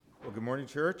Well, good morning,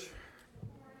 church.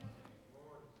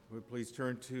 Would please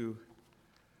turn to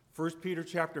 1 Peter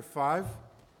chapter 5.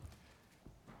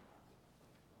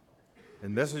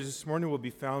 And the message this morning will be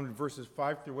found in verses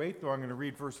 5 through 8, though I'm going to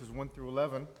read verses 1 through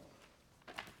 11.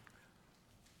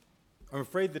 I'm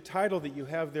afraid the title that you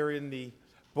have there in the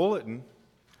bulletin,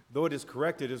 though it is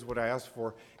correct, it is what I asked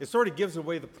for, it sort of gives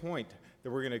away the point that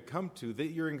we're going to come to, that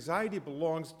your anxiety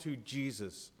belongs to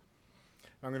Jesus.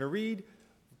 I'm going to read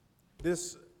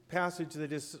this passage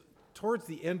that is towards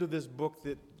the end of this book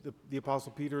that the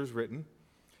Apostle Peter has written.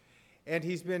 And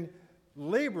he's been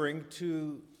laboring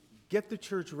to get the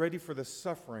church ready for the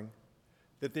suffering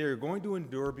that they are going to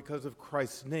endure because of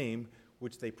Christ's name,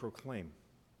 which they proclaim.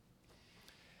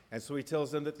 And so he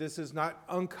tells them that this is not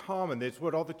uncommon. It's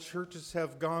what all the churches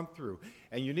have gone through.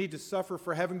 And you need to suffer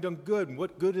for having done good. And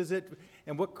what good is it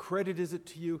and what credit is it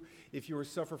to you if you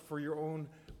suffer for your own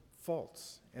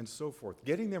faults and so forth,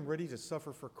 getting them ready to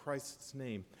suffer for Christ's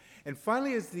name. And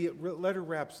finally, as the letter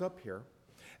wraps up here,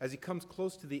 as he comes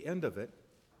close to the end of it,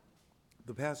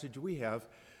 the passage we have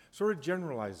sort of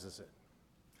generalizes it.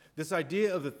 This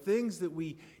idea of the things that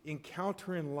we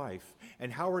encounter in life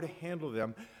and how we're to handle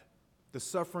them, the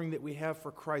suffering that we have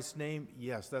for Christ's name,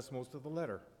 yes, that's most of the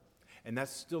letter. And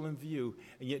that's still in view.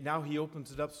 And yet now he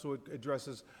opens it up so it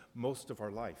addresses most of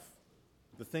our life.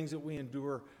 The things that we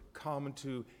endure common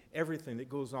to everything that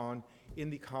goes on in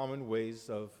the common ways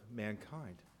of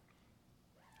mankind.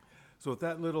 So with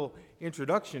that little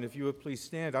introduction, if you would please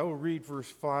stand, I will read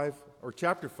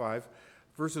chapter 5,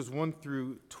 verses 1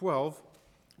 through 12,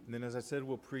 and then as I said,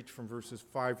 we'll preach from verses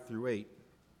 5 through 8.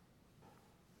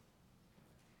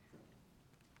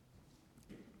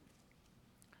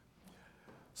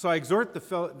 So I exhort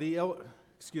the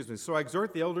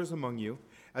elders among you,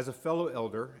 as a fellow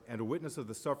elder and a witness of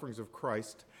the sufferings of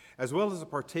Christ, as well as a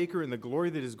partaker in the glory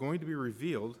that is going to be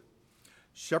revealed,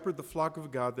 shepherd the flock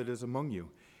of God that is among you,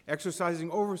 exercising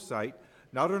oversight,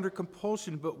 not under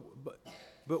compulsion,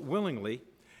 but willingly,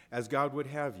 as God would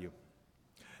have you.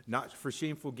 Not for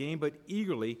shameful gain, but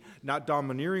eagerly, not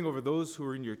domineering over those who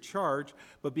are in your charge,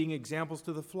 but being examples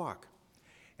to the flock.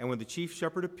 And when the chief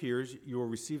shepherd appears, you will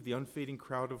receive the unfading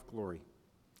crown of glory.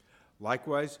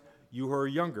 Likewise, you who are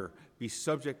younger, be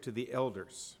subject to the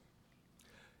elders.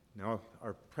 Now,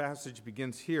 our passage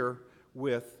begins here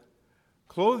with,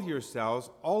 clothe yourselves,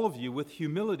 all of you, with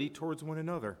humility towards one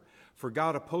another. For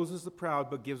God opposes the proud,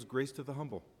 but gives grace to the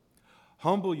humble.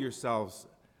 Humble yourselves,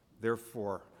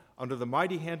 therefore, under the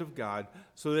mighty hand of God,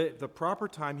 so that at the proper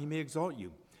time he may exalt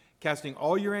you, casting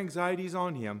all your anxieties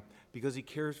on him, because he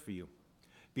cares for you.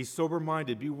 Be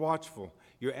sober-minded, be watchful.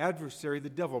 Your adversary, the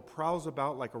devil, prowls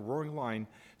about like a roaring lion,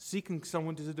 seeking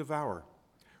someone to devour.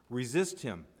 Resist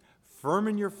him, firm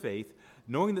in your faith,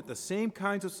 knowing that the same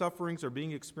kinds of sufferings are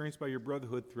being experienced by your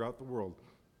brotherhood throughout the world.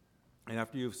 And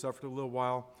after you have suffered a little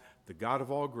while, the God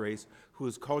of all grace, who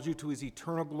has called you to his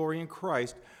eternal glory in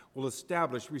Christ, will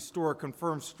establish, restore,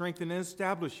 confirm, strengthen, and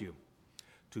establish you.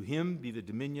 To him be the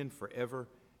dominion forever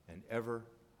and ever.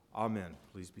 Amen.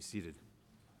 Please be seated.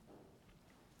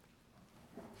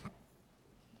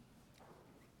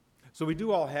 So we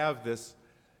do all have this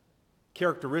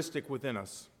characteristic within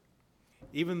us.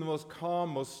 Even the most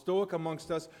calm, most stoic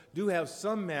amongst us do have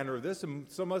some manner of this, and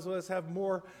some of us have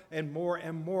more and more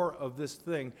and more of this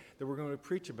thing that we're going to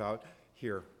preach about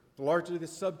here. Largely the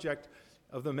subject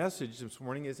of the message this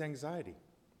morning is anxiety.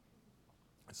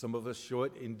 Some of us show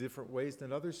it in different ways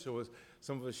than others.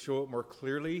 Some of us show it more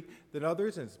clearly than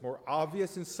others, and it's more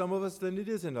obvious in some of us than it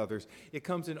is in others. It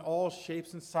comes in all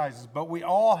shapes and sizes, but we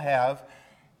all have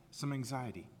some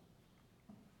anxiety.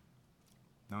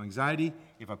 Now, anxiety,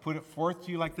 if I put it forth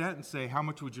to you like that and say, how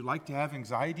much would you like to have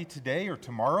anxiety today or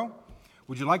tomorrow?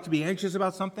 Would you like to be anxious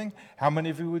about something? How many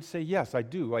of you would say, yes, I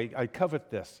do. I covet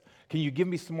this. Can you give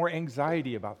me some more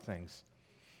anxiety about things?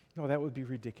 No, that would be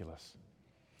ridiculous.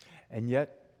 And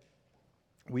yet,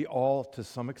 we all, to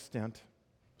some extent,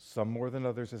 some more than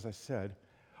others, as I said,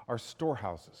 are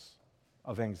storehouses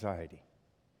of anxiety.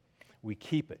 We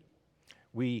keep it.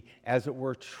 We, as it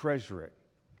were, treasure it.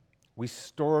 We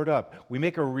store it up. We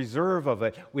make a reserve of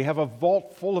it. We have a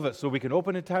vault full of it so we can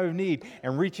open in time of need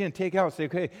and reach in, take out, and say,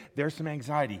 okay, there's some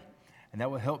anxiety. And that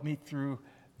will help me through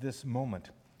this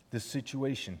moment, this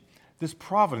situation, this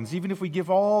providence. Even if we give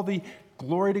all the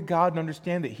glory to God and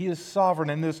understand that he is sovereign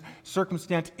and this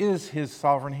circumstance is his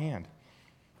sovereign hand,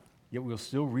 yet we'll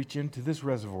still reach into this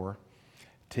reservoir,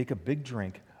 take a big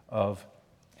drink of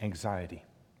anxiety.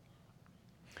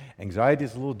 Anxiety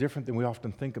is a little different than we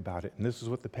often think about it, and this is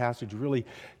what the passage really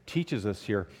teaches us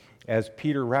here as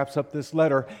Peter wraps up this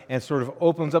letter and sort of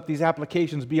opens up these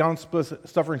applications beyond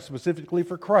suffering specifically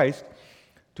for Christ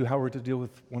to how we're to deal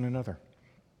with one another.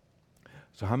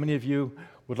 So how many of you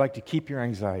would like to keep your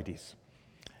anxieties?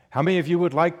 How many of you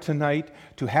would like tonight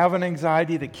to have an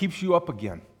anxiety that keeps you up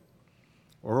again?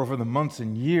 Or over the months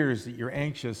and years that you're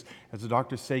anxious, as the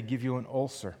doctors say, give you an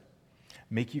ulcer,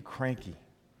 make you cranky.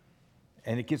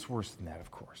 And it gets worse than that,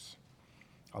 of course.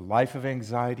 A life of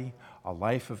anxiety, a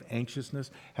life of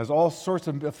anxiousness has all sorts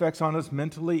of effects on us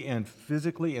mentally and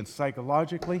physically and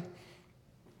psychologically.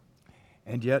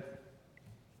 And yet,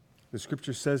 the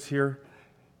scripture says here,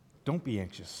 don't be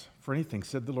anxious for anything,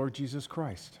 said the Lord Jesus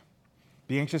Christ.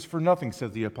 Be anxious for nothing,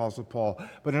 said the Apostle Paul,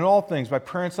 but in all things, by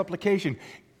prayer and supplication,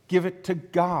 give it to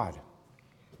God.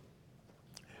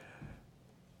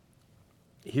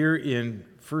 Here in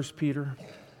 1 Peter,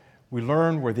 we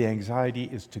learn where the anxiety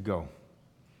is to go,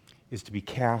 is to be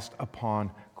cast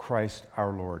upon Christ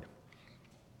our Lord.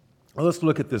 Well, let's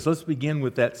look at this. Let's begin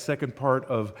with that second part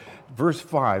of verse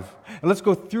 5. And let's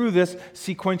go through this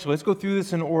sequentially. Let's go through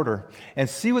this in order and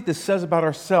see what this says about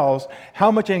ourselves,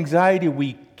 how much anxiety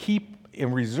we keep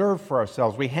in reserve for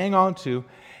ourselves, we hang on to,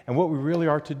 and what we really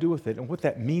are to do with it, and what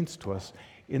that means to us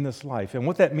in this life, and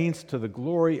what that means to the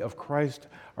glory of Christ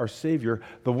our Savior,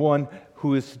 the one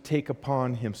who is to take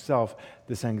upon himself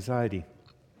this anxiety.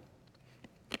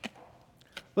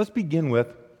 Let's begin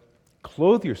with,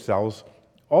 clothe yourselves,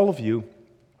 all of you,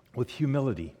 with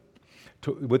humility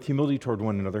toward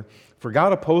one another. For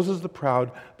God opposes the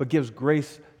proud, but gives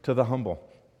grace to the humble.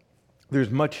 There's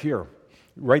much here.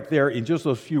 Right there, in just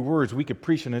those few words, we could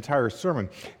preach an entire sermon.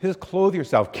 Just clothe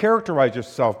yourself, characterize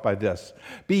yourself by this.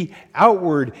 Be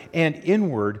outward and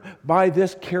inward by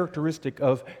this characteristic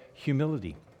of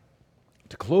humility.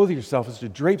 To clothe yourself is to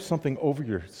drape something over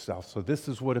yourself. So this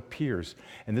is what appears,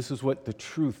 and this is what the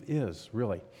truth is,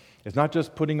 really. It's not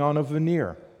just putting on a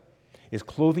veneer. It's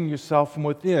clothing yourself from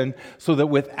within so that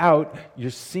without,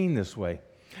 you're seen this way.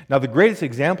 Now, the greatest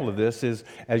example of this is,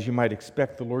 as you might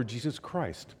expect, the Lord Jesus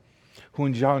Christ, who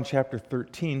in John chapter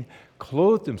 13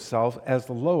 clothed himself as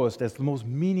the lowest, as the most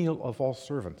menial of all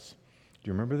servants. Do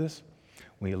you remember this?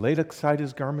 When he laid aside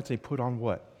his garments, he put on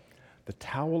what? The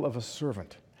towel of a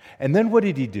servant. And then what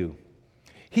did he do?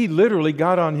 He literally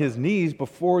got on his knees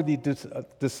before the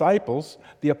disciples,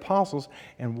 the apostles,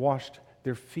 and washed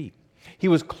their feet. He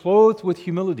was clothed with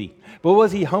humility. But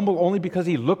was he humble only because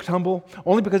he looked humble?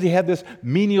 Only because he had this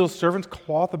menial servant's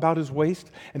cloth about his waist?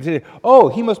 And say, oh,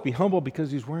 he must be humble because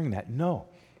he's wearing that. No.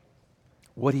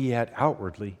 What he had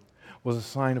outwardly was a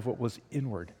sign of what was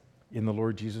inward in the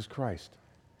Lord Jesus Christ,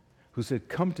 who said,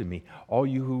 come to me, all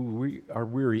you who are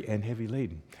weary and heavy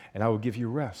laden, and I will give you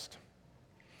rest.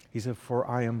 He said, for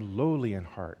I am lowly in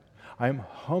heart. I am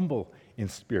humble in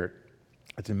spirit.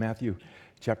 It's in Matthew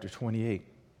chapter 28.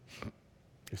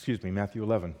 Matthew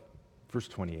 11, verse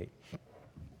 28.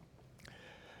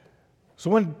 So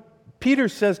when Peter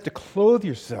says to clothe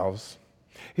yourselves,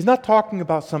 he's not talking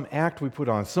about some act we put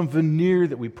on, some veneer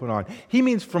that we put on. He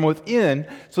means from within,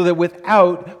 so that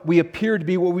without we appear to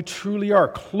be what we truly are.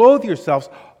 Clothe yourselves,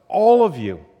 all of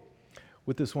you,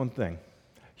 with this one thing,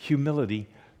 humility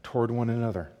toward one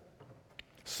another,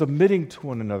 submitting to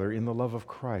one another in the love of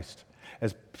Christ.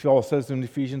 As Paul says in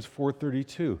Ephesians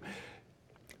 4:32,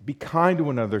 be kind to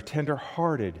one another,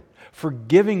 tender-hearted,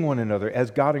 forgiving one another as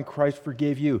God in Christ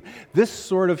forgave you. This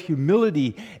sort of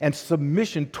humility and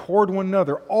submission toward one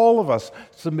another, all of us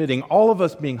submitting, all of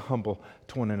us being humble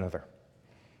to one another.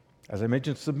 As I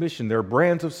mentioned, submission, there are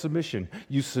brands of submission.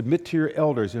 You submit to your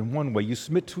elders in one way. You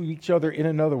submit to each other in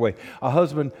another way. A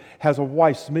husband has a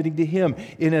wife submitting to him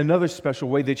in another special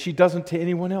way that she doesn't to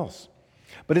anyone else.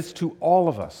 But it's to all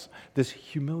of us, this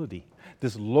humility,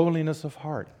 this lowliness of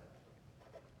heart.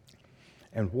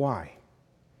 And why?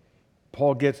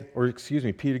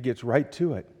 Peter gets right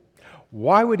to it.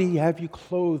 Why would he have you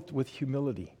clothed with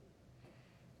humility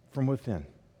from within?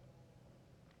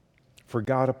 For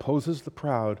God opposes the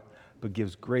proud, but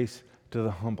gives grace to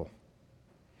the humble.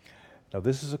 Now,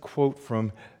 this is a quote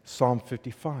from Psalm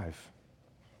 55,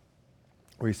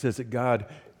 where he says that God,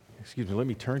 let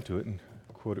me turn to it and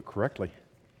quote it correctly.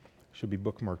 Should be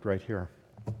bookmarked right here.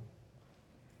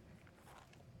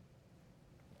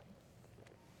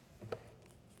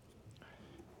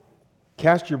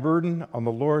 Cast your burden on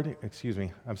the Lord.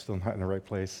 I'm still not in the right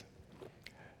place.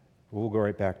 We'll go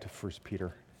right back to 1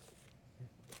 Peter.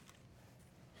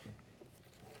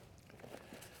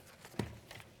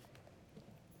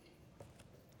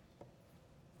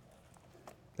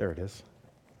 There it is.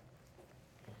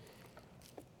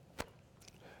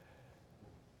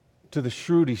 To the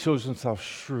shrewd, he shows himself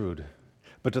shrewd.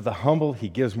 But to the humble, he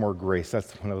gives more grace.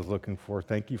 That's what I was looking for.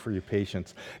 Thank you for your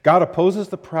patience. God opposes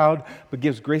the proud, but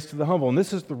gives grace to the humble. And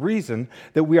this is the reason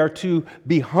that we are to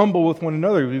be humble with one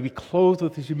another, to be clothed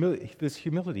with this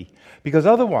humility. Because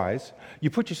otherwise,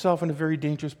 you put yourself in a very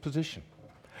dangerous position.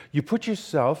 You put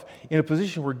yourself in a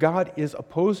position where God is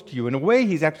opposed to you. In a way,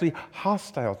 he's actually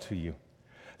hostile to you.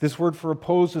 This word for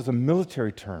opposed is a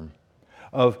military term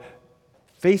of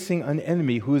facing an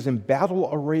enemy who is in battle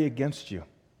array against you.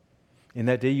 In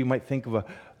that day, you might think of a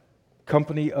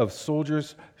company of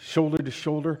soldiers shoulder to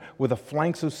shoulder with the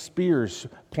flanks of spears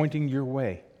pointing your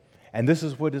way. And this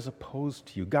is what is opposed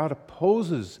to you. God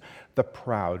opposes the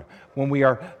proud when we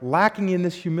are lacking in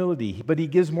this humility, but he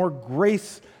gives more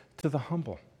grace to the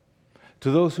humble,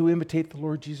 to those who imitate the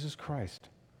Lord Jesus Christ,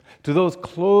 to those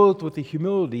clothed with the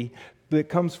humility that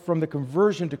comes from the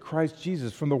conversion to Christ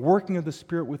Jesus, from the working of the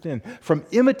Spirit within, from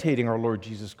imitating our Lord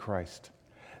Jesus Christ.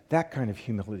 That kind of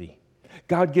humility.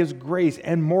 God gives grace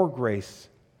and more grace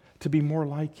to be more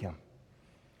like him.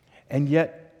 And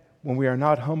yet, when we are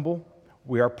not humble,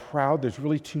 we are proud. There's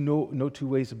really no two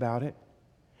ways about it.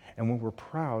 And when we're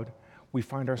proud, we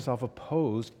find ourselves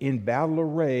opposed in battle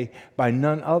array by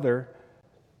none other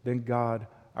than God,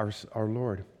 our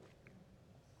Lord.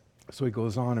 So he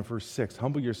goes on in verse 6,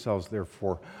 humble yourselves,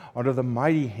 therefore, under the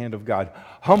mighty hand of God.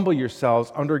 Humble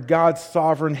yourselves under God's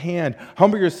sovereign hand.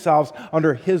 Humble yourselves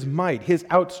under his might, his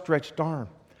outstretched arm.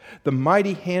 The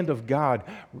mighty hand of God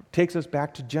takes us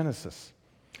back to Genesis,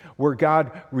 where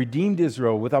God redeemed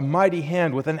Israel with a mighty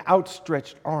hand, with an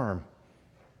outstretched arm.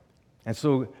 And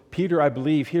so Peter, I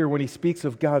believe, here, when he speaks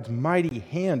of God's mighty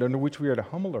hand under which we are to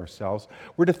humble ourselves,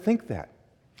 we're to think that.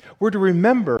 We're to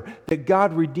remember that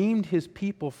God redeemed his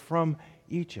people from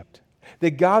Egypt.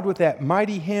 That God, with that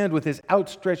mighty hand, with his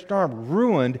outstretched arm,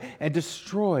 ruined and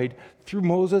destroyed through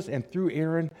Moses and through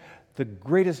Aaron, the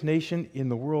greatest nation in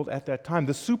the world at that time,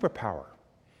 the superpower,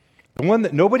 the one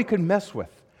that nobody could mess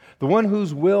with, the one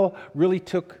whose will really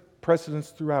took precedence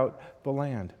throughout the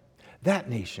land. That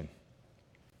nation,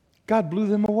 God blew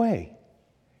them away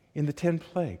in the 10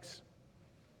 plagues.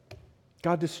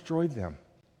 God destroyed them.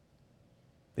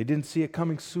 They didn't see it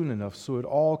coming soon enough, so it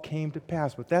all came to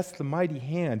pass. But that's the mighty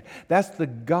hand. That's the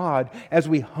God, as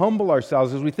we humble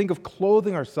ourselves, as we think of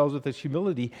clothing ourselves with this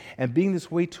humility and being this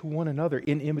way to one another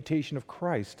in imitation of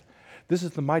Christ. This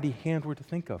is the mighty hand we're to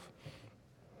think of.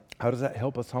 How does that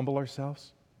help us humble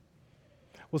ourselves?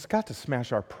 Well, it's got to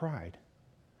smash our pride.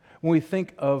 When we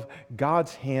think of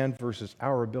God's hand versus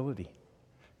our ability,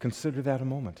 consider that a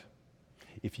moment.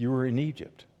 If you were in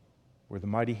Egypt, where the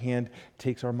mighty hand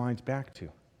takes our minds back to,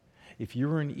 if you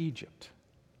were in Egypt,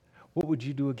 what would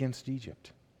you do against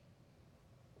Egypt?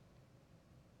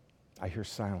 I hear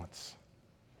silence.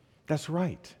 That's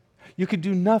right. You could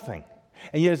do nothing.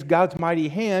 And yet it's God's mighty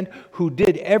hand who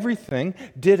did everything,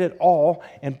 did it all,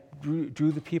 and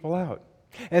drew the people out.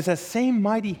 And it's that same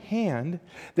mighty hand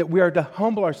that we are to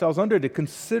humble ourselves under, to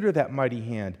consider that mighty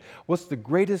hand. What's the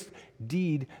greatest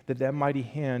deed that mighty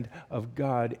hand of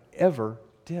God ever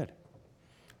did?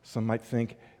 Some might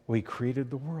think, well, he created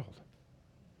the world,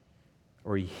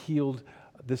 or he healed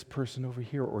this person over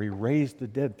here, or he raised the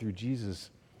dead through Jesus.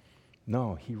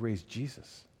 No, he raised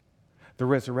Jesus. The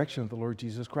resurrection of the Lord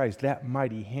Jesus Christ, that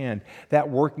mighty hand, that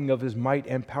working of his might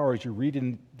and power, as you read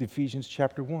in Ephesians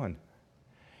chapter 1.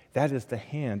 That is the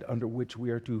hand under which we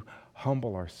are to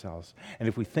humble ourselves. And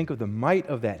if we think of the might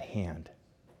of that hand,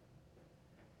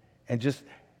 and just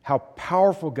how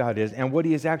powerful God is and what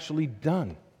he has actually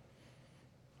done,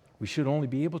 we should only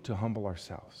be able to humble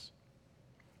ourselves.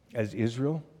 As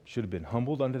Israel should have been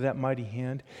humbled under that mighty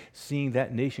hand, seeing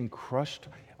that nation crushed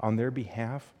on their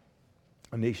behalf,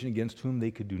 a nation against whom they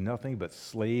could do nothing but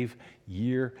slave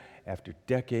year after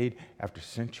decade after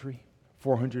century.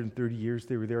 430 years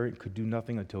they were there and could do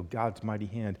nothing until God's mighty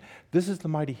hand. This is the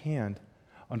mighty hand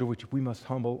under which we must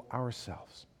humble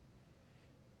ourselves.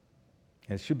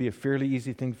 And it should be a fairly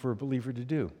easy thing for a believer to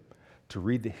do, to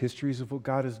read the histories of what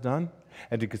God has done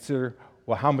and to consider,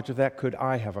 well, how much of that could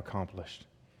I have accomplished?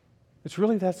 It's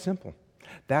really that simple.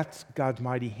 That's God's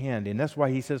mighty hand, and that's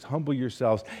why he says, humble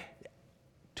yourselves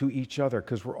to each other,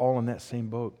 because we're all in that same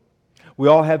boat. We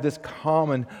all have this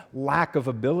common lack of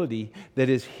ability that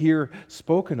is here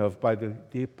spoken of by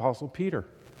the Apostle Peter.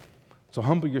 So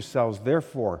humble yourselves,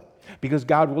 therefore, because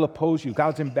God will oppose you.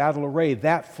 God's in battle array.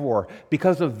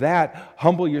 Because of that,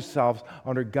 humble yourselves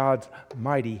under God's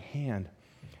mighty hand.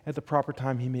 At the proper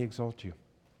time, he may exalt you.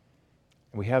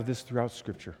 And we have this throughout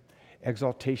Scripture.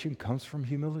 Exaltation comes from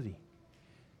humility.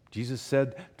 Jesus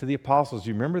said to the apostles,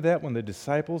 you remember that when the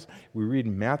disciples, we read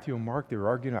in Matthew and Mark, they were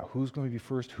arguing about who's going to be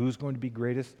first, who's going to be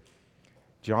greatest.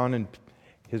 John and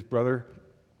his brother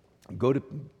go to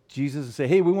Jesus and say,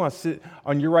 hey, we want to sit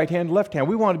on your right hand, left hand.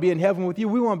 We want to be in heaven with you.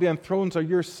 We want to be on thrones on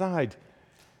your side.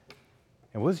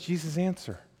 And what does Jesus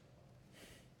answer?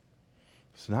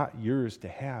 It's not yours to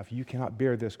have. You cannot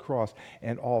bear this cross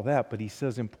and all that. But he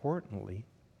says, importantly,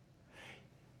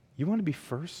 you want to be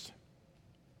first?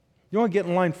 You want to get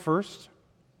in line first?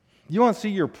 You want to see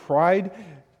your pride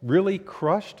really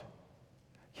crushed?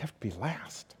 You have to be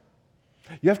last.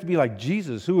 You have to be like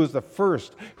Jesus, who is the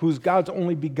first, who is God's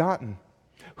only begotten,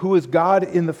 who is God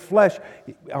in the flesh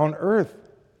on earth,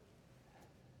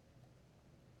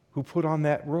 who put on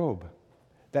that robe,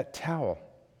 that towel,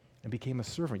 and became a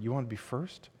servant. You want to be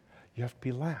first? You have to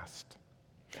be last.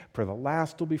 For the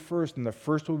last will be first, and the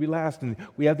first will be last. And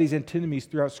we have these antinomies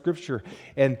throughout Scripture.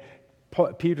 And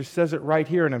Peter says it right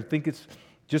here, and I think it's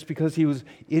just because he was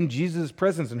in Jesus'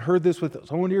 presence and heard this with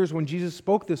his own ears when Jesus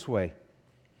spoke this way.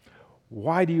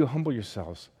 Why do you humble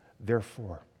yourselves,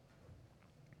 therefore?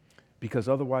 Because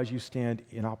otherwise you stand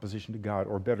in opposition to God,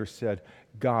 or better said,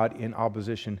 God in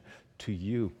opposition to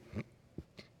you.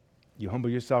 You humble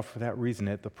yourself for that reason.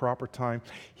 At the proper time,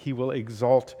 he will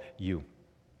exalt you.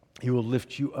 He will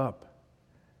lift you up.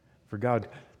 For God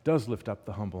does lift up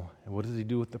the humble. And what does he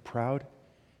do with the proud?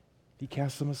 He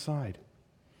casts them aside.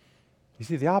 You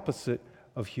see, the opposite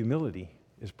of humility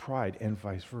is pride, and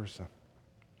vice versa.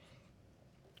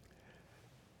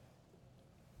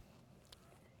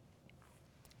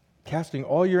 Casting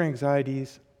all your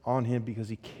anxieties on him because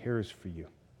he cares for you.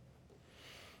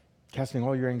 Casting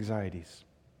all your anxieties.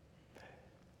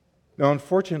 Now,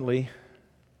 unfortunately,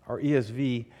 our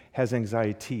ESV has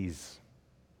anxieties.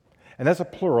 And that's a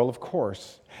plural, of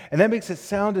course. And that makes it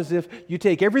sound as if you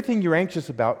take everything you're anxious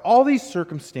about, all these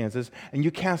circumstances, and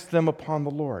you cast them upon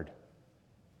the Lord.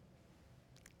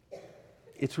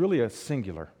 It's really a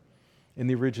singular in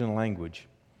the original language.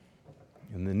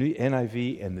 And the new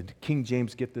NIV and the King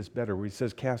James get this better, where he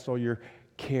says, cast all your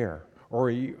care,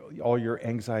 or all your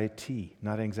anxiety,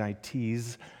 not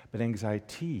anxieties, but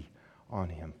anxiety on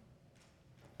him,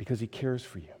 because he cares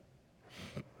for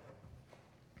you.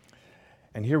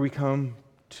 And here we come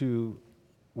to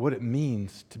what it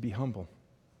means to be humble.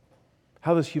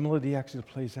 How this humility actually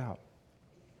plays out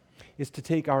is to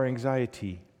take our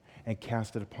anxiety and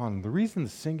cast it upon him. The reason the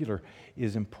singular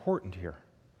is important here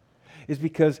is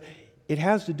because it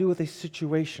has to do with a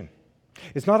situation.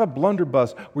 It's not a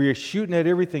blunderbuss where you're shooting at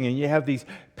everything and you have these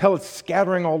pellets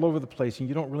scattering all over the place and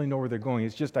you don't really know where they're going.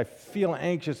 It's just, I feel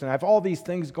anxious and I have all these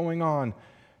things going on.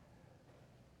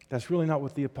 That's really not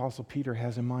what the Apostle Peter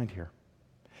has in mind here.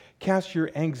 Cast your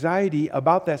anxiety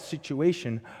about that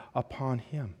situation upon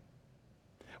him.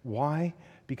 Why?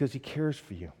 Because he cares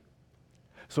for you.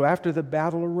 So after the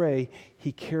battle array,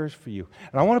 he cares for you.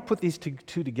 And I want to put these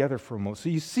two together for a moment. So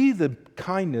you see the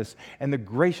kindness and the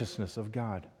graciousness of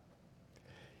God.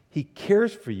 He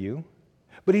cares for you,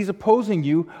 but he's opposing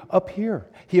you up here.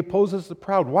 He opposes the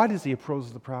proud. Why does he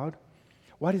oppose the proud?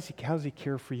 How does he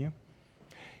care for you?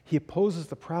 He opposes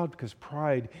the proud because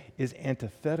pride is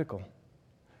antithetical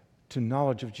to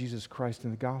knowledge of Jesus Christ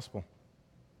and the gospel.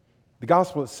 The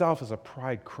gospel itself is a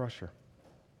pride crusher.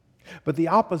 But the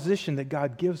opposition that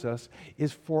God gives us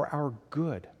is for our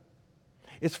good.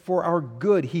 It's for our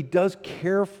good. He does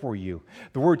care for you.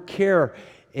 The word care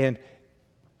and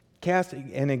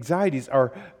casting and anxieties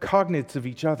are cognates of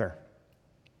each other.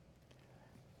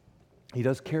 He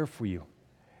does care for you.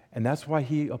 And that's why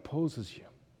he opposes you.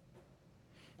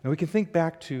 Now we can think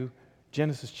back to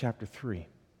Genesis chapter 3.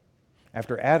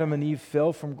 After Adam and Eve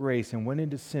fell from grace and went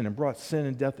into sin and brought sin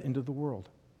and death into the world,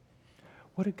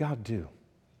 what did God do?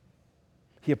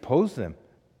 He opposed them.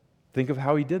 Think of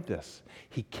how he did this.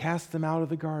 He cast them out of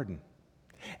the garden.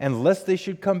 And lest they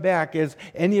should come back, as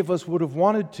any of us would have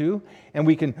wanted to, and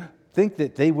we can think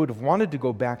that they would have wanted to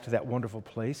go back to that wonderful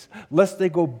place, lest they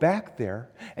go back there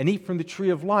and eat from the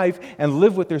tree of life and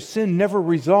live with their sin never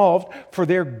resolved for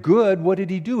their good, what did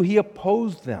he do? He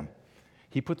opposed them.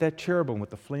 He put that cherubim with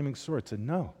the flaming sword, said,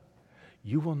 no,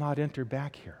 you will not enter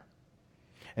back here.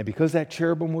 And because that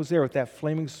cherubim was there with that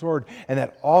flaming sword and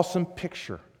that awesome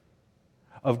picture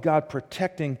of God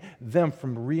protecting them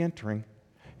from re-entering,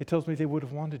 it tells me they would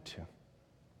have wanted to.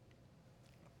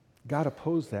 God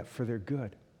opposed that for their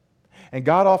good. And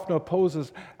God often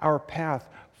opposes our path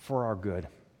for our good.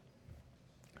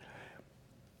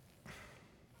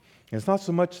 And it's not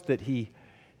so much that he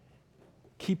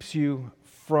keeps you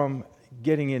from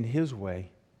getting in his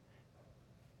way.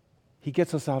 He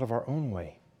gets us out of our own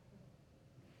way.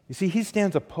 You see, he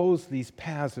stands opposed to these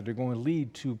paths that are going to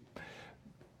lead to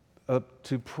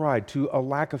pride, to a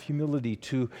lack of humility,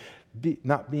 to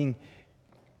not being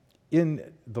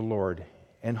in the Lord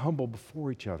and humble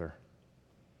before each other.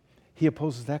 He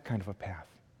opposes that kind of a path.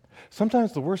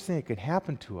 Sometimes the worst thing that could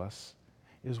happen to us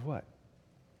is what?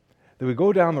 That we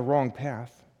go down the wrong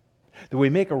path, that we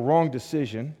make a wrong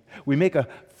decision, we make a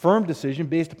firm decision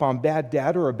based upon bad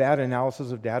data or a bad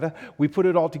analysis of data, we put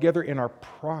it all together in our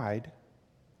pride,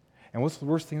 and what's the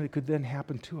worst thing that could then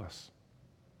happen to us?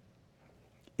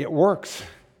 It works.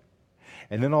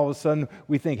 And then all of a sudden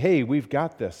we think, hey, we've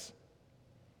got this.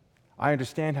 I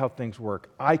understand how things work.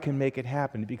 I can make it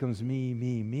happen. It becomes me,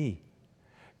 me, me.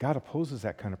 God opposes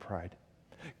that kind of pride.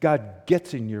 God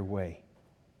gets in your way.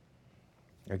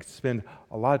 I could spend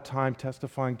a lot of time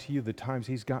testifying to you the times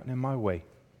He's gotten in my way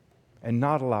and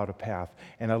not allowed a path.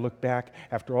 And I look back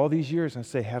after all these years and I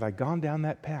say, had I gone down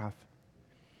that path,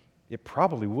 it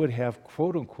probably would have,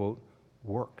 quote unquote,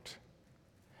 worked.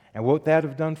 And what would that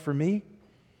have done for me?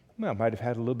 Well, I might have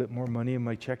had a little bit more money in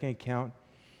my checking account,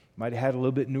 might have had a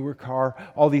little bit newer car.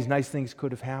 All these nice things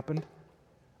could have happened.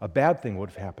 A bad thing would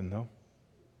have happened, though.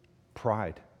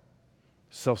 Pride,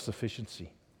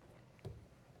 self-sufficiency.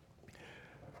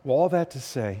 Well, all that to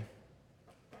say,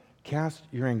 cast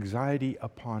your anxiety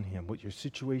upon Him. What your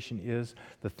situation is,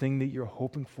 the thing that you're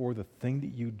hoping for, the thing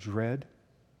that you dread.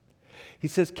 He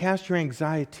says, cast your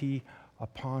anxiety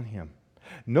upon Him.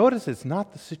 Notice it's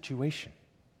not the situation.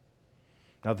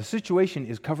 Now, the situation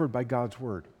is covered by God's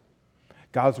Word.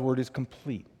 God's Word is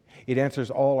complete. It answers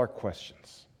all our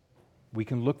questions. We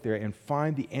can look there and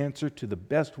find the answer to the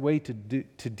best way to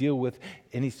deal with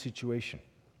any situation.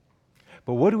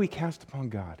 But what do we cast upon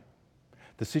God?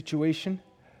 The situation?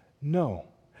 No.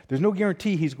 There's no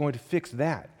guarantee He's going to fix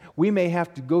that. We may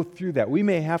have to go through that. We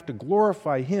may have to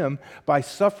glorify Him by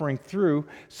suffering through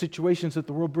situations that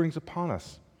the world brings upon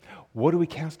us. What do we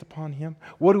cast upon Him?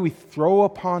 What do we throw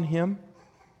upon Him?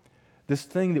 This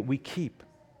thing that we keep,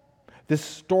 this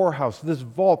storehouse, this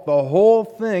vault, the whole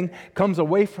thing comes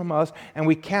away from us and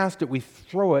we cast it, we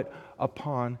throw it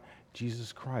upon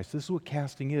Jesus Christ. This is what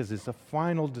casting is. It's a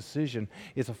final decision.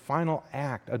 It's a final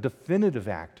act, a definitive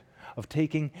act of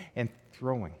taking and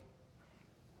throwing.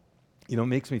 You know, it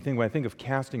makes me think, when I think of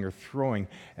casting or throwing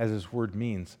as this word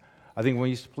means, I think when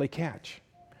we used to play catch.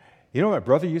 You know what my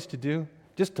brother used to do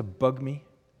just to bug me?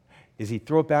 Is he'd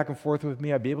throw it back and forth with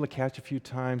me. I'd be able to catch a few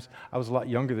times. I was a lot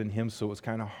younger than him, so it was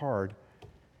kind of hard.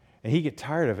 And he'd get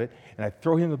tired of it, and I'd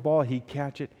throw him the ball, he'd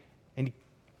catch it, and he'd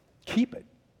keep it.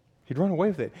 He'd run away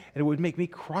with it, and it would make me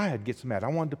cry. I'd get so mad. I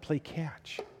wanted to play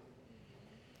catch.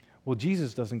 Well,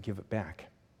 Jesus doesn't give it back.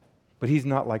 But He's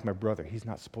not like my brother. He's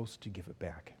not supposed to give it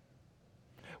back.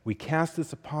 We cast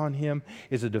this upon Him.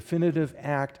 It's a definitive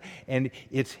act, and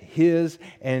it's His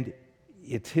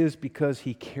because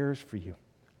He cares for you.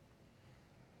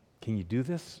 Can you do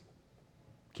this?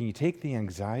 Can you take the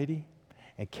anxiety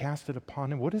and cast it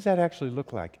upon Him? What does that actually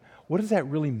look like? What does that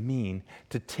really mean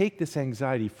to take this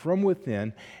anxiety from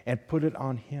within and put it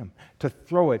on Him? To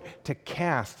throw it, to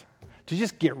cast, to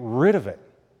just get rid of it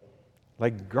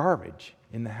like garbage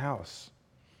in the house.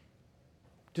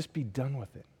 Just be done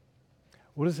with it.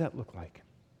 What does that look like?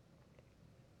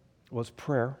 Well, it's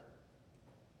prayer.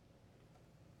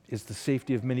 It's the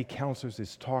safety of many counselors.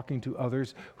 It's talking to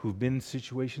others who've been in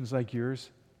situations like yours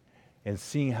and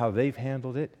seeing how they've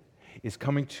handled it. It's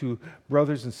coming to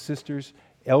brothers and sisters,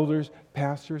 elders,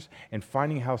 pastors, and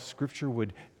finding how Scripture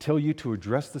would tell you to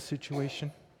address the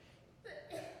situation.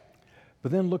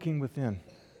 But then looking within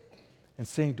and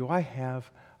saying, do I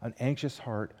have an anxious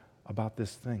heart about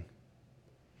this thing?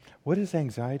 What is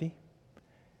anxiety?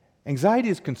 Anxiety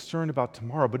is concern about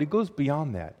tomorrow, but it goes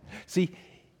beyond that. See,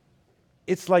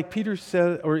 it's like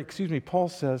Paul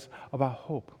says about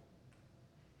hope.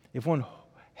 If one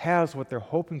has what they're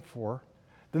hoping for,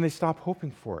 then they stop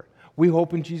hoping for it. We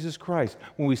hope in Jesus Christ.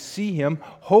 When we see Him,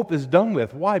 hope is done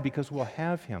with. Why? Because we'll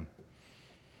have Him.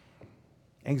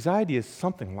 Anxiety is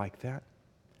something like that.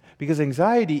 Because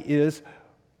anxiety is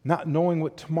not knowing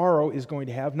what tomorrow is going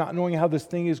to have, not knowing how this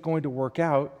thing is going to work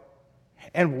out,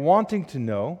 and wanting to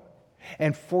know,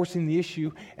 and forcing the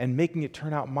issue and making it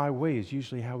turn out my way is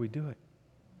usually how we do it.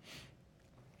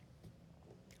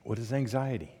 What is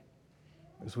anxiety?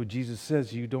 That's what Jesus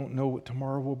says. You don't know what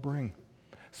tomorrow will bring.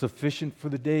 Sufficient for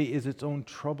the day is its own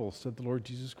trouble, said the Lord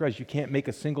Jesus Christ. You can't make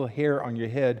a single hair on your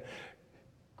head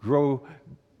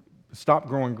stop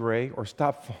growing gray or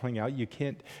stop falling out. You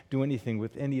can't do anything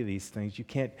with any of these things. You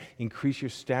can't increase your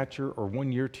stature or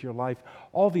 1 year to your life.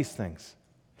 All these things.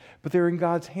 But they're in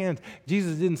God's hands.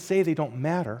 Jesus didn't say they don't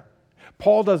matter.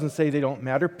 Paul doesn't say they don't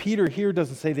matter. Peter here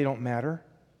doesn't say they don't matter.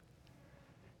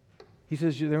 He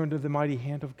says they're under the mighty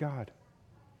hand of God.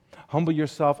 Humble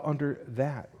yourself under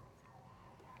that.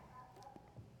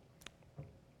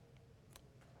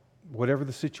 Whatever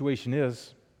the situation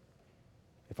is,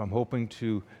 if I'm hoping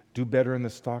to do better in the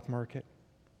stock market,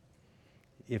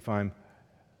 if I'm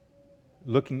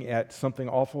looking at something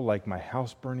awful like my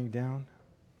house burning down,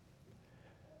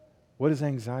 what is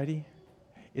anxiety?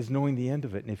 Is knowing the end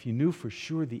of it. And if you knew for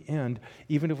sure the end,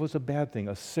 even if it was a bad thing,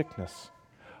 a sickness,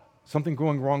 something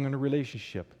going wrong in a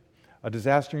relationship, a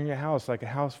disaster in your house like a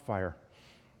house fire.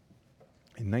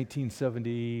 In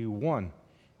 1971,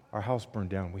 our house burned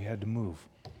down. We had to move.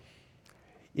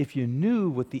 If you knew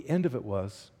what the end of it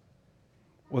was,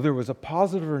 whether it was a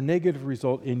positive or negative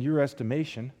result in your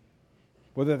estimation,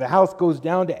 whether the house goes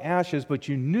down to ashes, but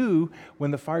you knew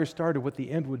when the fire started what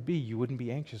the end would be, you wouldn't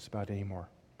be anxious about it anymore.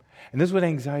 And this is what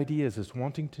anxiety is. It's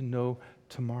wanting to know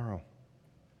tomorrow.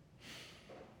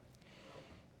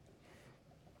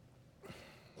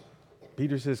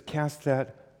 Peter says, cast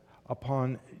that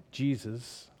upon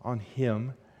Jesus, on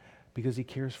Him, because He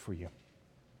cares for you.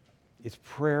 It's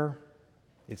prayer,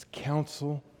 it's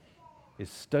counsel,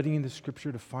 it's studying the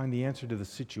Scripture to find the answer to the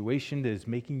situation that is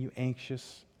making you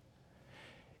anxious.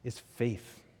 It's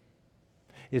faith.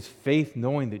 It's faith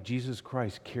knowing that Jesus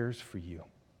Christ cares for you.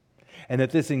 And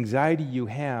that this anxiety you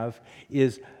have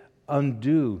is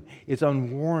undue, it's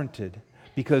unwarranted,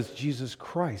 because Jesus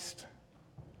Christ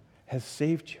has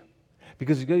saved you.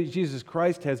 Because Jesus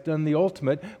Christ has done the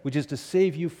ultimate, which is to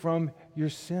save you from your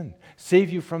sin,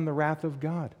 save you from the wrath of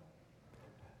God.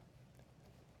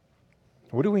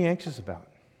 What are we anxious about?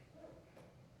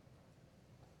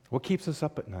 What keeps us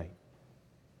up at night?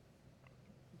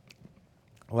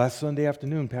 Last Sunday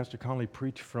afternoon, Pastor Conley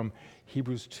preached from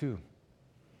Hebrews 2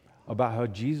 about how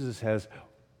Jesus has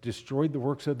destroyed the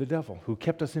works of the devil, who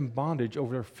kept us in bondage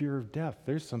over our fear of death.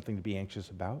 There's something to be anxious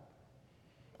about.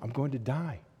 I'm going to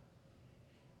die.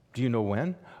 Do you know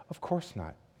when? Of course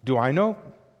not. Do I know?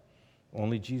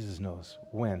 Only Jesus knows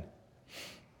when.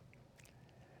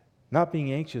 Not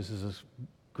being anxious is a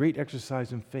great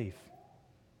exercise in faith.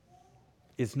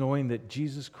 It's knowing that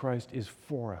Jesus Christ is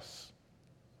for us.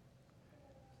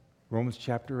 Romans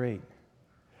chapter 8.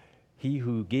 He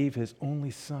who gave His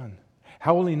only Son,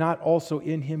 how will He not also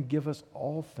in Him give us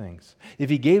all things? If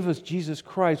He gave us Jesus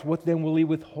Christ, what then will He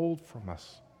withhold from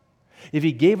us? If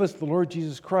He gave us the Lord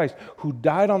Jesus Christ, who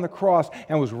died on the cross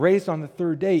and was raised on the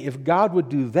third day, if God would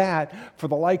do that for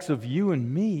the likes of you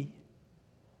and me,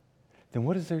 then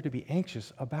what is there to be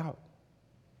anxious about?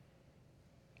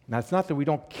 Now, it's not that we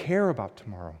don't care about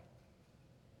tomorrow.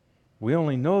 We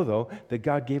only know, though, that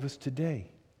God gave us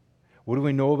today. What do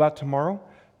we know about tomorrow?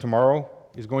 Tomorrow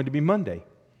is going to be Monday.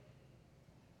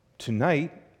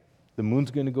 Tonight, the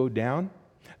moon's going to go down.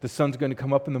 The sun's going to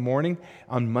come up in the morning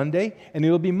on Monday, and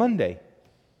it'll be Monday.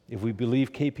 If we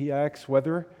believe KPIX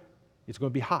weather, it's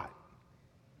going to be hot.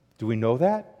 Do we know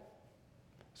that?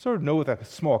 Sort of know with a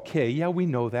small K. Yeah, we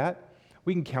know that.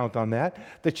 We can count on that.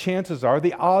 The chances are,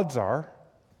 the odds are.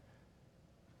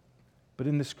 But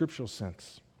in the scriptural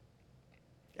sense,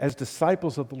 as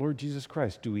disciples of the Lord Jesus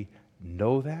Christ, do we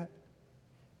know that?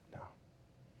 No.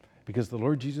 Because the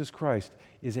Lord Jesus Christ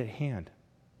is at hand.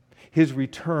 His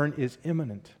return is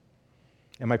imminent.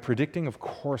 Am I predicting? Of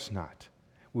course not.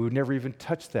 We would never even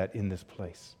touch that in this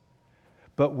place.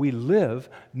 But we live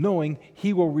knowing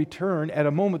He will return at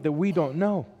a moment that we don't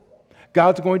know.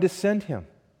 God's going to send Him.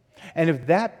 And if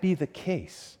that be the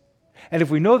case, and if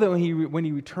we know that when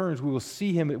he returns, we will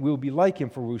see Him, we will be like Him,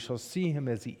 for we shall see Him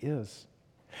as He is.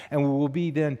 And we will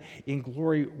be then in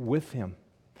glory with Him,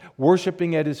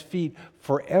 worshiping at His feet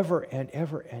forever and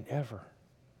ever and ever.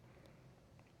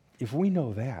 If we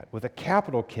know that, with a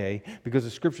capital K, because the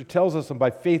Scripture tells us, and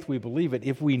by faith we believe it,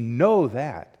 if we know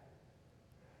that,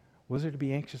 what is there to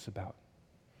be anxious about?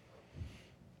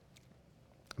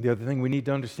 The other thing we need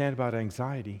to understand about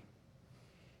anxiety,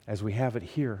 as we have it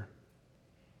here,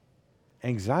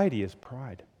 anxiety is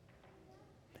pride.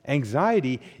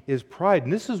 Anxiety is pride.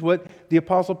 And this is what the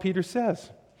Apostle Peter says.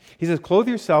 He says, clothe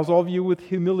yourselves, all of you, with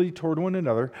humility toward one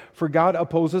another, for God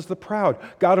opposes the proud.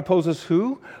 God opposes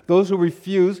who? Those who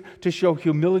refuse to show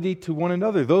humility to one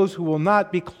another. Those who will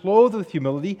not be clothed with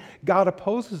humility, God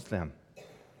opposes them.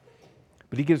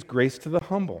 But He gives grace to the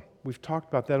humble. We've talked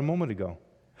about that a moment ago.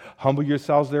 Humble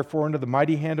yourselves, therefore, under the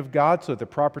mighty hand of God, so at the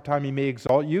proper time He may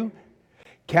exalt you,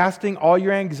 casting all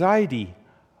your anxiety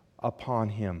upon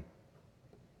Him.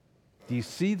 Do you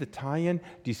see the tie-in?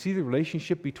 Do you see the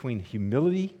relationship between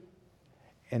humility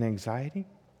and anxiety?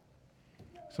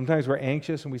 Sometimes we're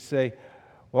anxious and we say,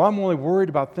 well, I'm only worried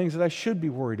about things that I should be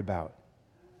worried about.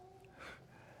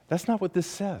 That's not what this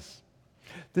says.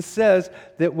 This says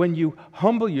that when you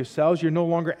humble yourselves, you're no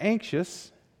longer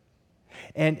anxious.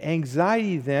 And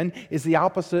anxiety then is the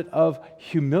opposite of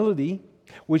humility,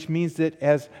 which means that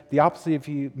as the opposite of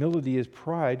humility is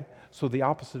pride, so the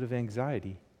opposite of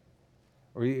anxiety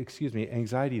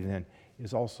anxiety then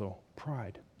is also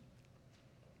pride.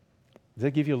 Does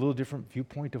that give you a little different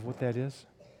viewpoint of what that is?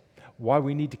 Why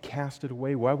we need to cast it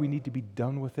away, why we need to be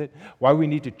done with it, why we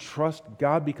need to trust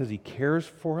God because He cares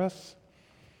for us?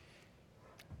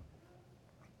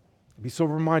 Be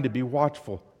sober-minded, be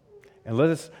watchful, and let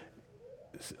us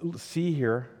see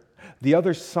here the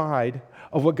other side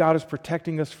of what God is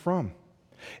protecting us from.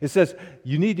 It says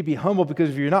you need to be humble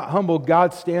because if you're not humble,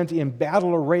 God stands in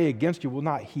battle array against you. Well,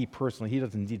 not He personally. He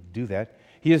doesn't need to do that.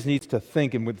 He just needs to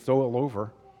think and it's all over.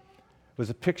 It was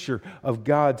a picture of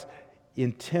God's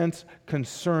intense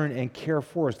concern and care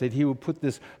for us, that He would put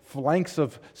this flanks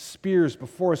of spears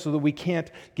before us so that we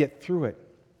can't get through it.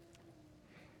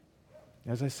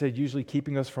 As I said, usually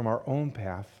keeping us from our own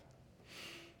path.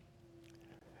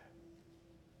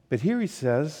 But here he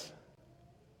says,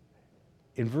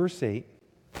 in verse 8,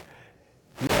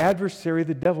 the adversary,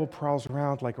 the devil, prowls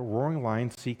around like a roaring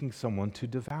lion seeking someone to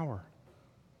devour.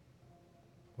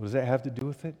 What does that have to do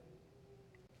with it?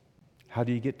 How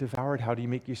do you get devoured? How do you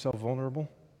make yourself vulnerable?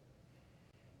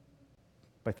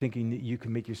 By thinking that you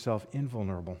can make yourself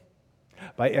invulnerable.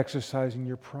 By exercising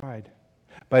your pride.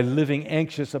 By living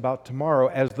anxious about tomorrow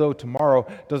as though tomorrow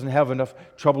doesn't have enough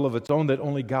trouble of its own that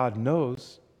only God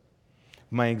knows.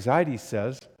 My anxiety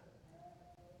says,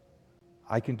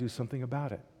 I can do something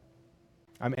about it.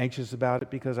 I'm anxious about it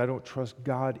because I don't trust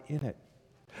God in it.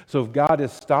 So if God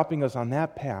is stopping us on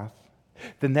that path,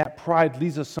 then that pride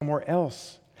leads us somewhere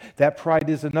else. That pride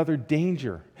is another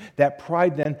danger. That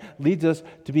pride then leads us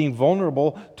to being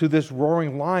vulnerable to this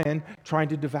roaring lion trying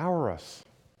to devour us.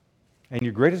 And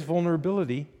your greatest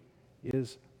vulnerability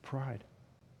is pride.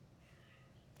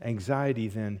 Anxiety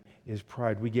then is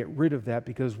pride. We get rid of that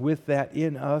because with that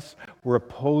in us, we're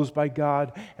opposed by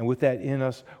God, and with that in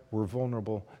us, we're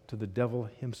vulnerable to the devil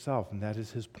himself. And that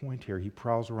is his point here. He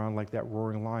prowls around like that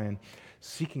roaring lion,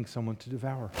 seeking someone to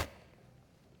devour.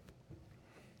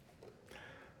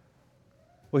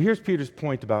 Well, here's Peter's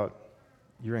point about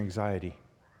your anxiety.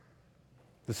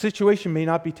 The situation may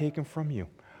not be taken from you.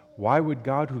 Why would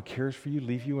God, who cares for you,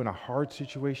 leave you in a hard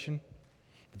situation,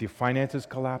 with your finances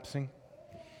collapsing,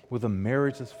 with a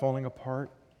marriage that's falling apart,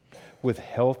 with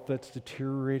health that's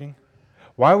deteriorating?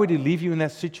 Why would He leave you in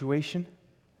that situation?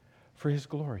 For His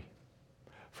glory,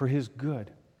 for His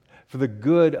good, for the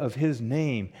good of His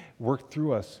name worked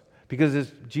through us. Because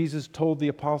as Jesus told the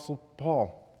Apostle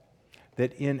Paul,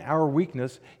 that in our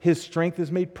weakness, His strength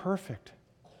is made perfect.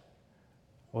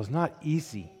 Well, it's not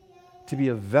easy to be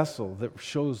a vessel that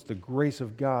shows the grace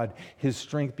of God, His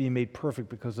strength being made perfect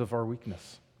because of our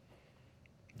weakness.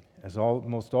 As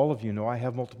most all of you know, I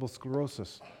have multiple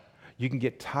sclerosis. You can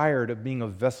get tired of being a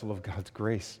vessel of God's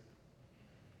grace.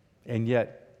 And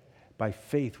yet, by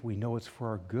faith, we know it's for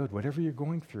our good, whatever you're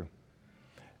going through.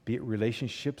 Be it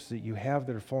relationships that you have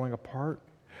that are falling apart,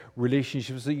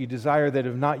 relationships that you desire that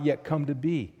have not yet come to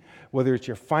be, whether it's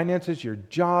your finances, your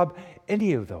job,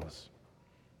 any of those.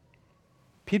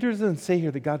 Peter doesn't say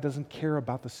here that God doesn't care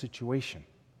about the situation.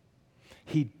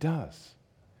 He does.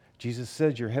 Jesus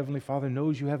said, your heavenly Father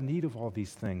knows you have need of all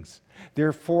these things.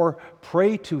 Therefore,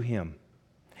 pray to Him.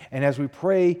 And as we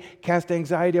pray, cast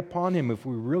anxiety upon Him. If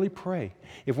we really pray,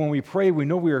 if when we pray we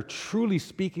know we are truly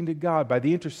speaking to God by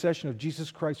the intercession of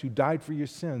Jesus Christ who died for your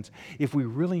sins, if we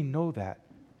really know that,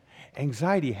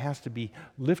 anxiety has to be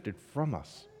lifted from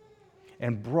us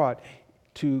and brought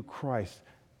to Christ.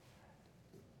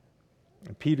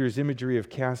 And Peter's imagery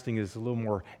of casting is a little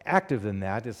more active than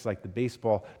that. It's like the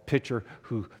baseball pitcher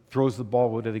who throws the ball.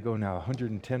 What do they go now?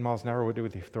 110 miles an hour? What are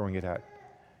they throwing it at?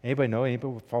 Anybody know?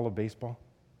 Anybody follow baseball?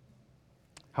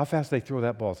 How fast do they throw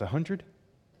that ball? It's 100?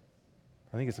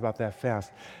 I think it's about that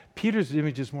fast. Peter's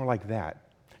image is more like that.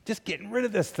 Just getting rid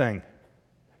of this thing.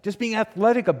 Just being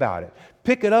athletic about it.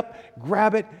 Pick it up,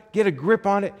 grab it, get a grip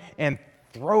on it, and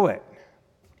throw it.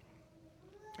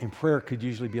 And prayer could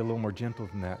usually be a little more gentle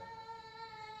than that.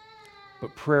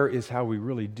 But prayer is how we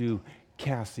really do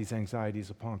cast these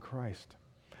anxieties upon Christ.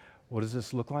 What does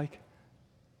this look like?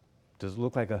 Does it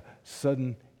look like a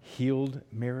sudden healed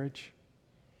marriage?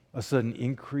 A sudden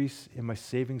increase in my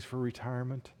savings for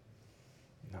retirement?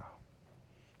 No.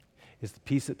 It's the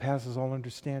peace that passes all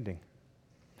understanding.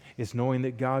 It's knowing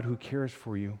that God who cares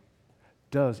for you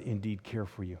does indeed care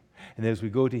for you. And as we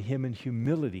go to Him in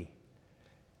humility,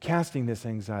 casting this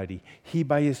anxiety, He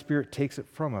by His Spirit takes it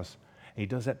from us. And He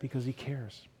does that because He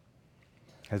cares.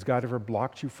 Has God ever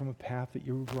blocked you from a path that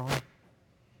you were wrong?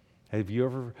 Have you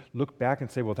ever looked back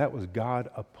and say, well, that was God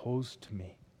opposed to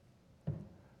me?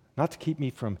 Not to keep me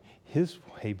from His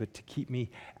way, but to keep me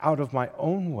out of my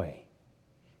own way.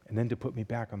 And then to put me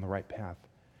back on the right path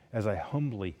as I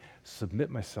humbly submit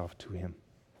myself to Him.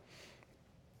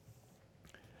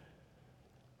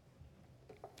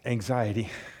 Anxiety.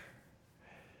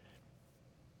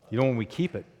 You know, when we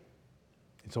keep it,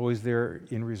 it's always there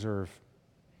in reserve.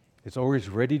 It's always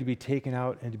ready to be taken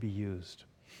out and to be used.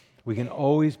 We can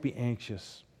always be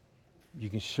anxious. You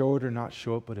can show it or not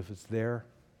show it, but if it's there,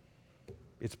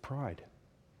 it's pride.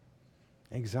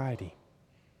 Anxiety.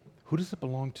 Who does it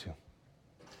belong to?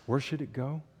 Where should it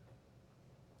go?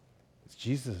 It's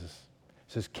Jesus.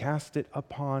 It says, cast it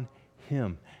upon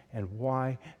him. And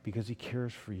why? Because he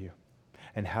cares for you.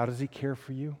 And how does he care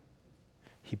for you?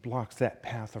 He blocks that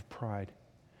path of pride.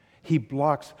 He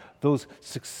blocks those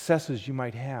successes you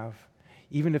might have,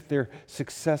 even if they're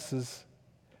successes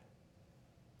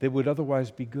that would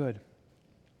otherwise be good.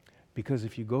 Because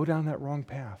if you go down that wrong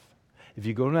path, if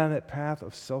you go down that path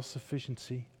of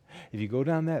self-sufficiency, if you go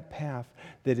down that path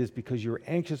that is because you're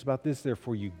anxious about this,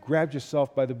 therefore you grabbed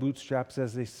yourself by the bootstraps,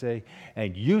 as they say,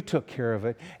 and you took care of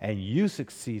it, and you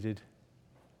succeeded,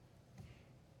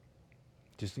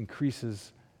 just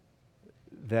increases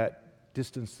that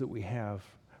distance that we have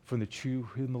from the true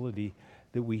humility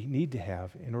that we need to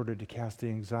have in order to cast the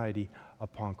anxiety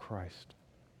upon Christ.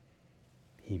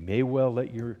 He may well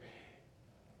let your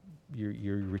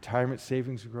retirement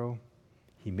savings grow.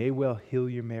 He may well heal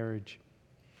your marriage.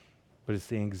 But it's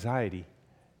the anxiety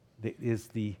that is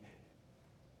the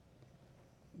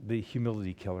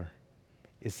humility killer.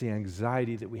 It's the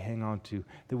anxiety that we hang on to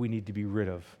that we need to be rid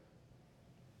of.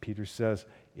 Peter says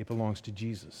it belongs to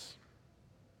Jesus.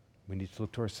 We need to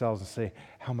look to ourselves and say,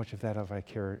 how much of that have I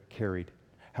carried?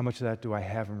 How much of that do I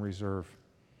have in reserve?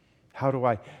 How do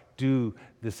I do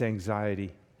this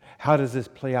anxiety? How does this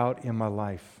play out in my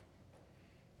life?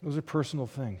 Those are personal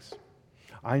things.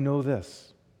 I know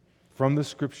this from the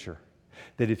Scripture,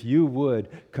 that if you would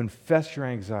confess your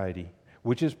anxiety,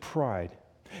 which is pride,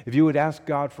 if you would ask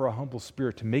God for a humble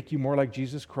spirit to make you more like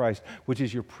Jesus Christ, which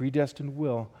is your predestined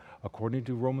will, according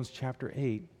to Romans chapter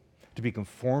 8, to be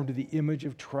conformed to the image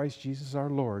of Christ Jesus our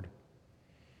Lord,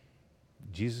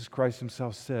 Jesus Christ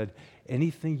himself said,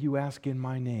 anything you ask in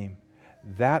my name,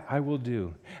 that I will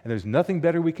do. And there's nothing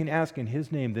better we can ask in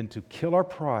his name than to kill our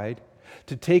pride,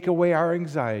 to take away our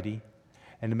anxiety,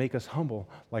 and to make us humble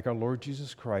like our Lord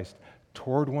Jesus Christ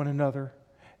toward one another,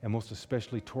 and most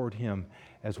especially toward him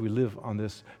as we live on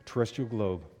this terrestrial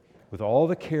globe. With all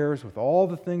the cares, with all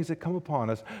the things that come upon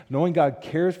us, knowing God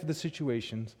cares for the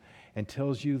situations and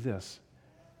tells you this,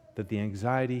 that the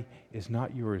anxiety is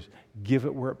not yours. Give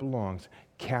it where it belongs.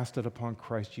 Cast it upon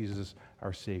Christ Jesus,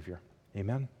 our Savior.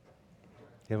 Amen?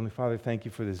 Heavenly Father, thank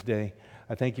you for this day.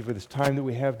 I thank you for this time that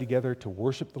we have together to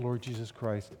worship the Lord Jesus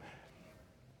Christ.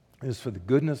 It is for the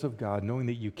goodness of God, knowing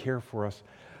that you care for us.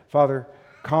 Father,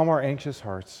 calm our anxious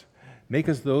hearts. Make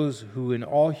us those who in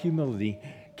all humility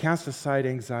cast aside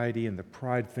anxiety and the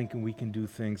pride thinking we can do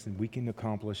things and we can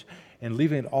accomplish, and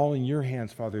leaving it all in your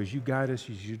hands, Father, as you guide us,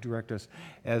 as you direct us,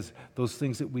 as those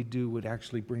things that we do would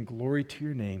actually bring glory to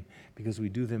your name, because we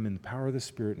do them in the power of the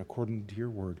Spirit and according to your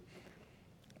word.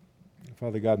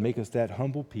 Father God, make us that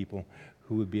humble people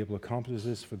who would be able to accomplish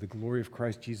this for the glory of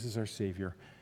Christ Jesus our Savior.